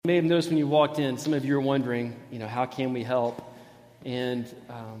You may have noticed when you walked in, some of you are wondering, how can we help? And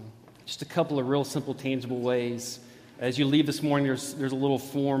just a couple of real simple, tangible ways. As you leave this morning, there's a little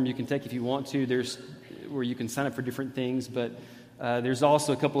form you can take if you want to. There's where you can sign up for different things, but there's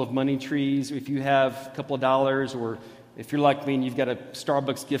also a couple of money trees. If you have a couple of dollars, or if you're like me and you've got a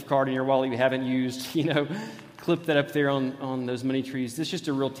Starbucks gift card in your wallet you haven't used, clip that up there on those money trees. This is just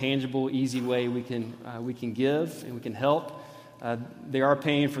a real tangible, easy way we can give and we can help. They are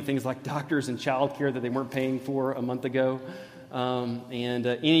paying for things like doctors and childcare that they weren't paying for a month ago. And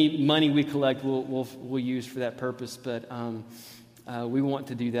any money we collect, we'll use for that purpose. But we want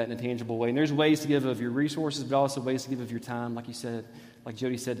to do that in a tangible way. And there's ways to give of your resources, but also ways to give of your time, like you said, like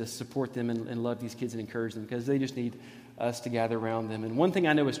Jody said, to support them and love these kids and encourage them, because they just need us to gather around them. And one thing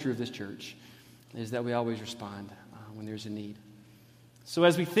I know is true of this church is that we always respond when there's a need. So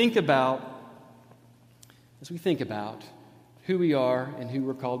as we think about who we are and who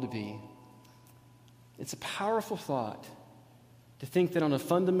we're called to be, it's a powerful thought to think that on a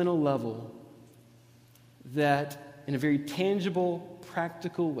fundamental level, that in a very tangible,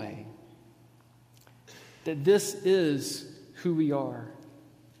 practical way, that this is who we are,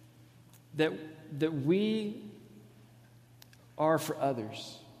 that we are for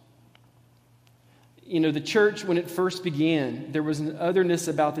others. The church, when it first began, there was an otherness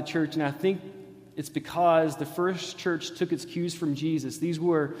about the church, and I think it's because the first church took its cues from Jesus. These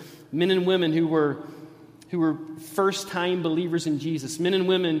were men and women who were first-time believers in Jesus. Men and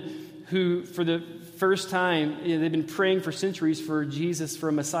women who, for the first time, they've been praying for centuries for Jesus, for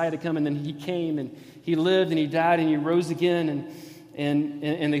a Messiah to come, and then he came, and he lived, and he died, and he rose again,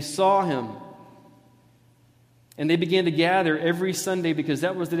 and they saw him. And they began to gather every Sunday because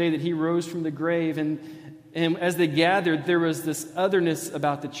that was the day that he rose from the grave. And as they gathered, there was this otherness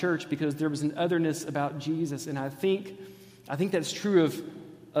about the church because there was an otherness about Jesus. And I think that's true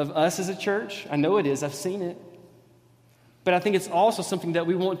of us as a church. I know it is. I've seen it. But I think it's also something that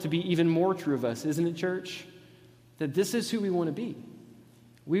we want to be even more true of us, isn't it, church? That this is who we want to be.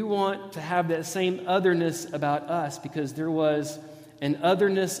 We want to have that same otherness about us because there was an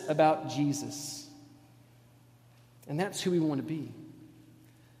otherness about Jesus. And that's who we want to be.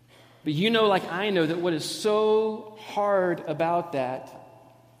 But like I know, that what is so hard about that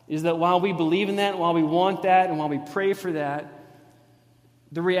is that while we believe in that, while we want that, and while we pray for that,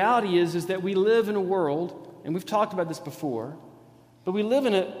 the reality is that we live in a world, and we've talked about this before, but we live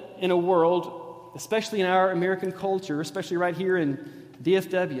in a world, especially in our American culture, especially right here in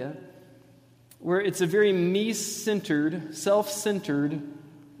DFW, where it's a very me-centered, self-centered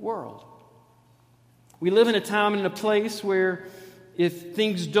world. We live in a time and in a place where if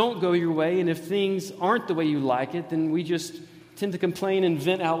things don't go your way and if things aren't the way you like it, then we just tend to complain and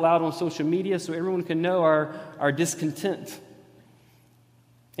vent out loud on social media so everyone can know our discontent.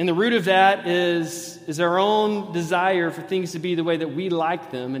 And the root of that is our own desire for things to be the way that we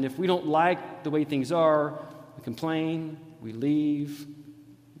like them. And if we don't like the way things are, we complain, we leave,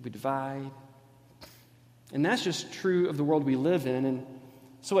 we divide. And that's just true of the world we live in. And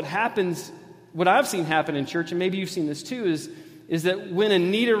so what I've seen happen in church, and maybe you've seen this too, is that when a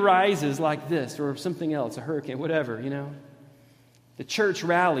need arises like this, or something else, a hurricane, whatever, the church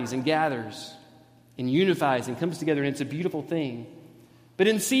rallies and gathers and unifies and comes together, and it's a beautiful thing. But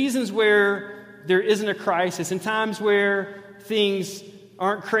in seasons where there isn't a crisis, in times where things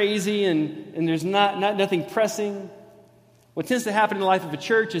aren't crazy and there's nothing pressing, what tends to happen in the life of a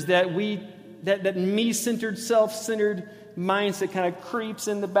church is that that me-centered, self-centered mindset kind of creeps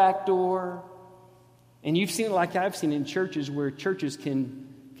in the back door. And you've seen it like I've seen it in churches where churches can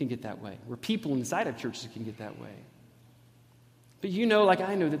get that way, where people inside of churches can get that way. But like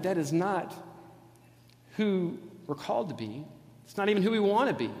I know, that is not who we're called to be. It's not even who we want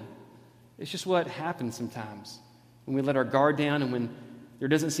to be. It's just what happens sometimes when we let our guard down and when there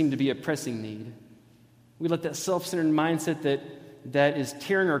doesn't seem to be a pressing need. We let that self-centered mindset that is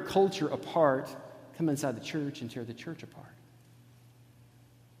tearing our culture apart come inside the church and tear the church apart.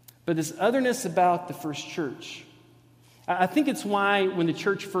 But this otherness about the first church, I think it's why when the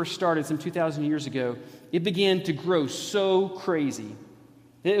church first started some 2,000 years ago, it began to grow so crazy.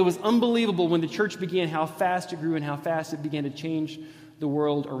 It was unbelievable when the church began, how fast it grew and how fast it began to change the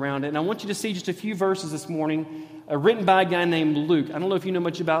world around it. And I want you to see just a few verses this morning written by a guy named Luke. I don't know if you know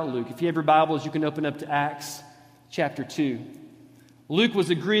much about Luke. If you have your Bibles, you can open up to Acts chapter 2. Luke was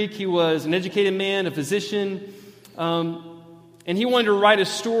a Greek. He was an educated man, a physician. And he wanted to write a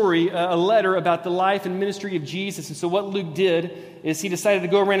story, a letter about the life and ministry of Jesus. And so what Luke did is he decided to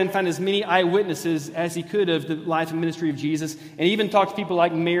go around and find as many eyewitnesses as he could of the life and ministry of Jesus, and even talk to people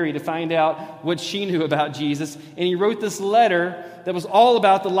like Mary to find out what she knew about Jesus. And he wrote this letter that was all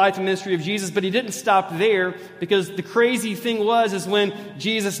about the life and ministry of Jesus, but he didn't stop there, because the crazy thing is when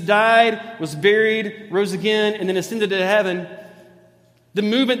Jesus died, was buried, rose again, and then ascended to heaven, the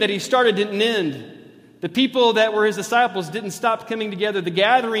movement that he started didn't end. The people that were his disciples didn't stop coming together. The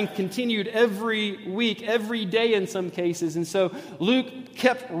gathering continued every week, every day in some cases. And so Luke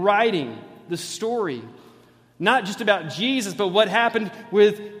kept writing the story, not just about Jesus, but what happened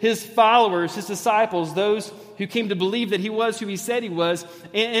with his followers, his disciples, those who came to believe that he was who he said he was.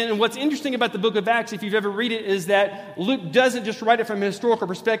 And what's interesting about the book of Acts, if you've ever read it, is that Luke doesn't just write it from a historical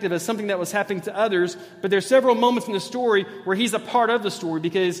perspective as something that was happening to others, but there's several moments in the story where he's a part of the story,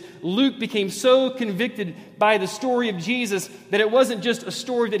 because Luke became so convicted by the story of Jesus that it wasn't just a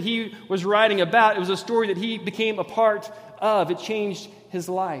story that he was writing about, it was a story that he became a part of. It changed his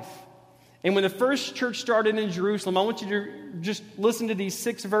life. And when the first church started in Jerusalem, I want you to just listen to these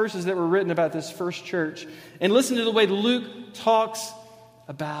 6 verses that were written about this first church, and listen to the way Luke talks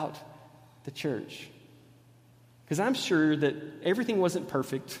about the church. Because I'm sure that everything wasn't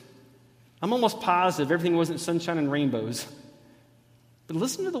perfect. I'm almost positive everything wasn't sunshine and rainbows. But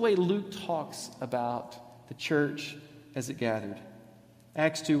listen to the way Luke talks about the church as it gathered.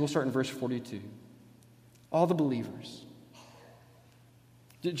 Acts 2, we'll start in verse 42. All the believers.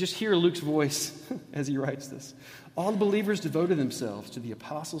 Just hear Luke's voice as he writes this. All the believers devoted themselves to the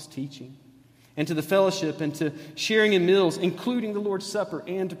apostles' teaching, and to the fellowship, and to sharing in meals, including the Lord's Supper,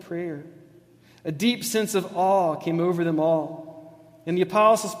 and to prayer. A deep sense of awe came over them all, and the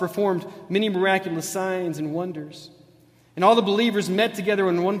apostles performed many miraculous signs and wonders. And all the believers met together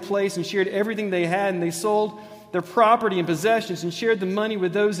in one place and shared everything they had, and they sold their property and possessions and shared the money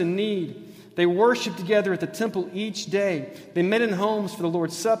with those in need. They worshiped together at the temple each day. They met in homes for the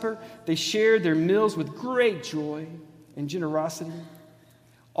Lord's Supper. They shared their meals with great joy and generosity,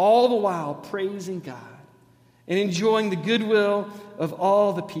 all the while praising God and enjoying the goodwill of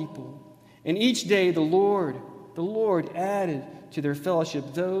all the people. And each day the Lord added to their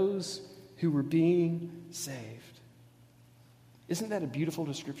fellowship those who were being saved. Isn't that a beautiful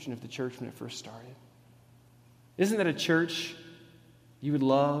description of the church when it first started? Isn't that a church you would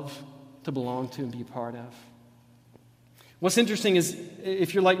love to belong to and be a part of? What's interesting is,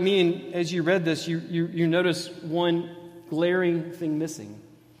 if you're like me and as you read this, you notice one glaring thing missing.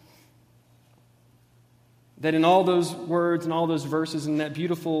 That in all those words and all those verses and that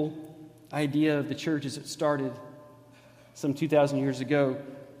beautiful idea of the church as it started some 2,000 years ago,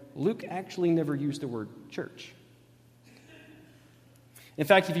 Luke actually never used the word church. In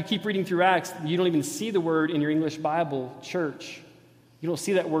fact, if you keep reading through Acts, you don't even see the word in your English Bible, church. You don't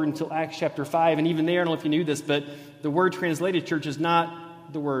see that word until Acts chapter 5. And even there, I don't know if you knew this, but the word translated church is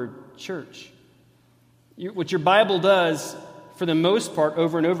not the word church. What your Bible does, for the most part,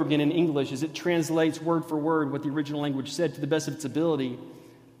 over and over again in English, is it translates word for word what the original language said to the best of its ability.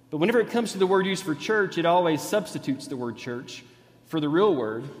 But whenever it comes to the word used for church, it always substitutes the word church for the real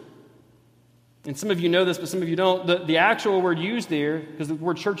word. And some of you know this, but some of you don't. The actual word used there, because the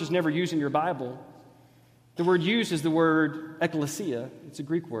word church is never used in your Bible, the word used is the word ecclesia. It's a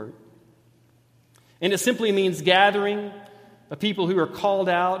Greek word. And it simply means gathering of people who are called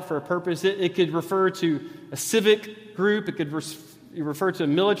out for a purpose. It could refer to a civic group. It could refer to a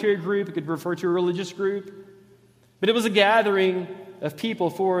military group. It could refer to a religious group. But it was a gathering of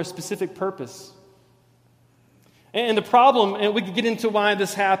people for a specific purpose. And the problem, and we could get into why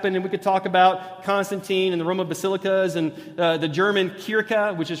this happened, and we could talk about Constantine and the Roman basilicas and the German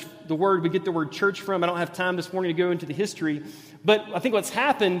Kirche, which is the word we get the word church from. I don't have time this morning to go into the history. But I think what's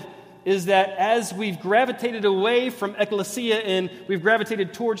happened is that as we've gravitated away from ecclesia and we've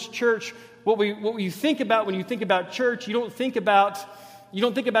gravitated towards church, what you think about when you think about church, you don't think about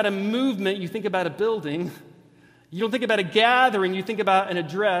a movement, you think about a building. You don't think about a gathering, you think about an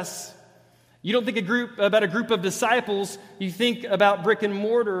address. You don't think about a group of disciples, you think about brick and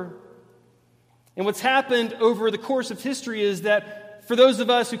mortar. And what's happened over the course of history is that for those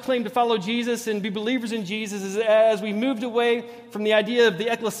of us who claim to follow Jesus and be believers in Jesus, is as we moved away from the idea of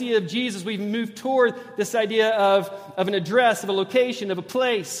the ecclesia of Jesus, we've moved toward this idea of an address, of a location, of a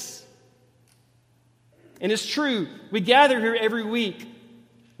place. And it's true, we gather here every week.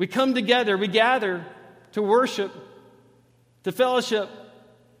 We come together, we gather to worship, to fellowship,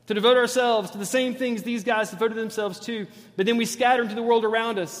 to devote ourselves to the same things these guys devoted themselves to, but then we scatter into the world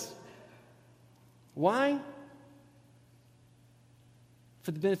around us. Why?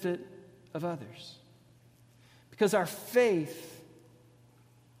 For the benefit of others. Because our faith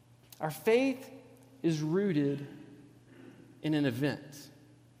Our faith is rooted in an event.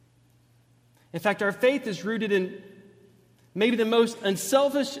 In fact, our faith is rooted in maybe the most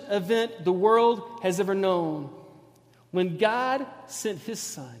unselfish event the world has ever known. When God sent His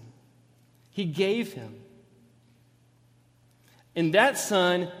Son, He gave Him. And that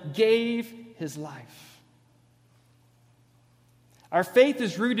Son gave His life. Our faith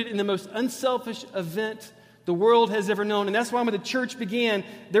is rooted in the most unselfish event the world has ever known. And that's why when the church began,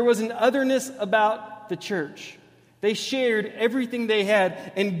 there was an otherness about the church. They shared everything they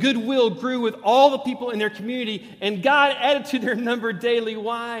had, and goodwill grew with all the people in their community, and God added to their number daily.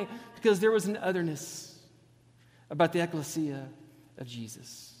 Why? Because there was an otherness about the ecclesia of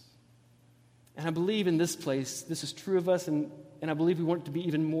Jesus. And I believe in this place, this is true of us, and I believe we want it to be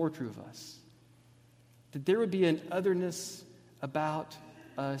even more true of us, that there would be an otherness about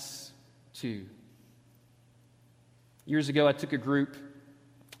us too. Years ago, I took a group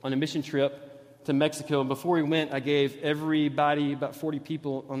on a mission trip to Mexico, and before we went, I gave everybody, about 40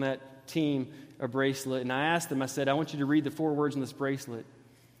 people on that team, a bracelet, and I asked them, I said, I want you to read the 4 words on this bracelet.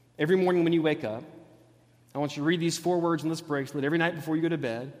 Every morning when you wake up, I want you to read these 4 words on this bracelet. Every night before you go to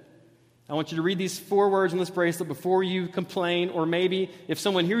bed, I want you to read these 4 words on this bracelet before you complain, or maybe if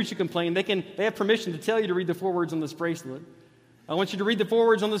someone hears you complain, they have permission to tell you to read the 4 words on this bracelet. I want you to read the 4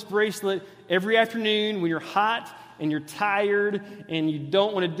 words on this bracelet every afternoon when you're hot and you're tired and you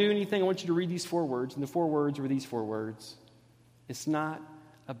don't want to do anything. I want you to read these 4 words, and the 4 words were these 4 words. It's not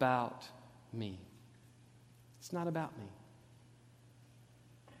about me. It's not about me.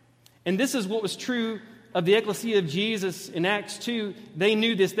 And this is what was true of the ecclesia of Jesus in Acts 2. They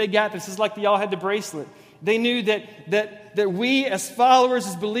knew this. They got this. It's like they all had the bracelet. They knew that we as followers,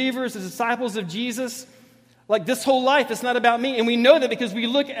 as believers, as disciples of Jesus, like this whole life, it's not about me. And we know that because we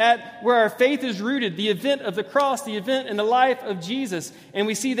look at where our faith is rooted, the event of the cross, the event in the life of Jesus. And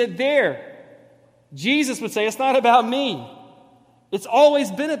we see that there, Jesus would say, it's not about me. It's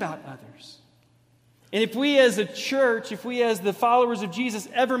always been about others. And if we as a church, if we as the followers of Jesus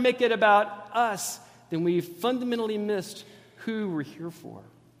ever make it about us, then we've fundamentally missed who we're here for.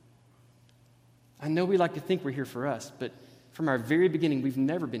 I know we like to think we're here for us, but from our very beginning, we've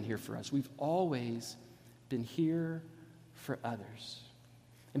never been here for us. We've always been here for others.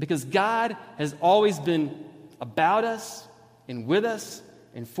 And because God has always been about us and with us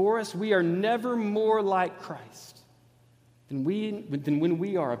and for us, we are never more like Christ than when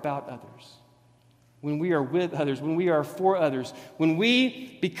we are about others, when we are with others, when we are for others, when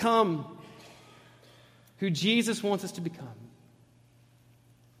we become who Jesus wants us to become.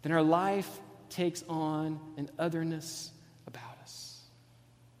 Then our life takes on an otherness about us.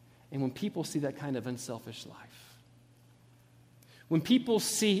 And when people see that kind of unselfish life, when people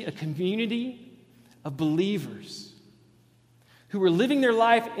see a community of believers who are living their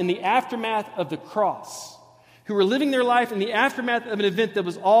life in the aftermath of the cross, who are living their life in the aftermath of an event that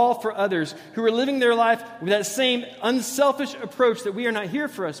was all for others, who are living their life with that same unselfish approach that we are not here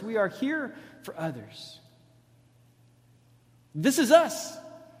for us, we are here for others. This is us.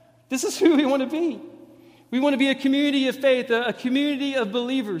 This is who we want to be. We want to be a community of faith, a community of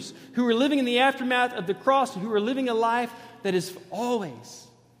believers who are living in the aftermath of the cross, who are living a life that is always,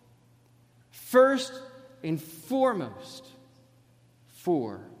 first and foremost,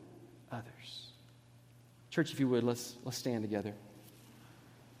 for others. Church, if you would, let's stand together.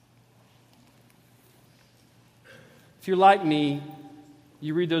 If you're like me,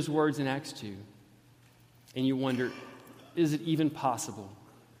 you read those words in Acts 2, and you wonder, is it even possible?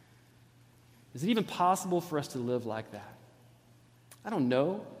 Is it even possible for us to live like that? I don't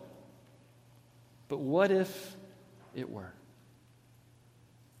know. But what if it were?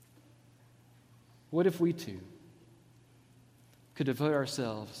 What if we too could devote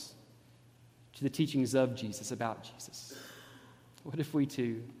ourselves to the teachings of Jesus, about Jesus? What if we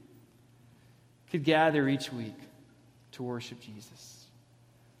too could gather each week to worship Jesus?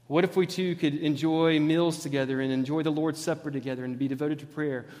 What if we too could enjoy meals together and enjoy the Lord's Supper together and be devoted to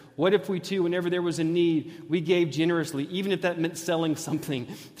prayer? What if we too, whenever there was a need, we gave generously, even if that meant selling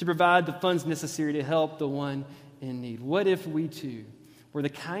something, to provide the funds necessary to help the one in need? What if we too were the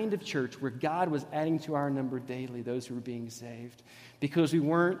kind of church where God was adding to our number daily those who were being saved? Because we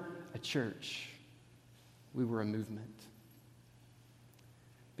weren't a church, we were a movement.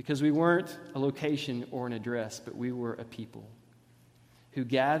 Because we weren't a location or an address, but we were a people who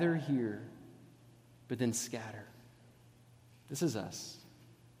gather here, but then scatter. This is us.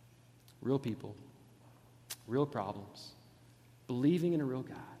 Real people, real problems, believing in a real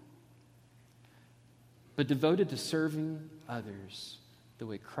God, but devoted to serving others the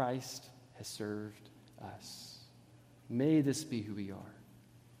way Christ has served us. May this be who we are.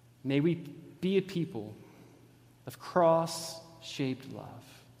 May we be a people of cross-shaped love.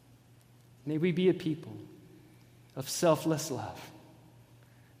 May we be a people of selfless love.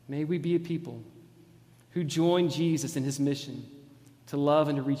 May we be a people who join Jesus in his mission to love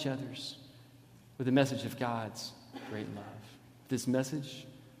and to reach others with the message of God's great love. This message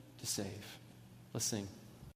to save. Let's sing.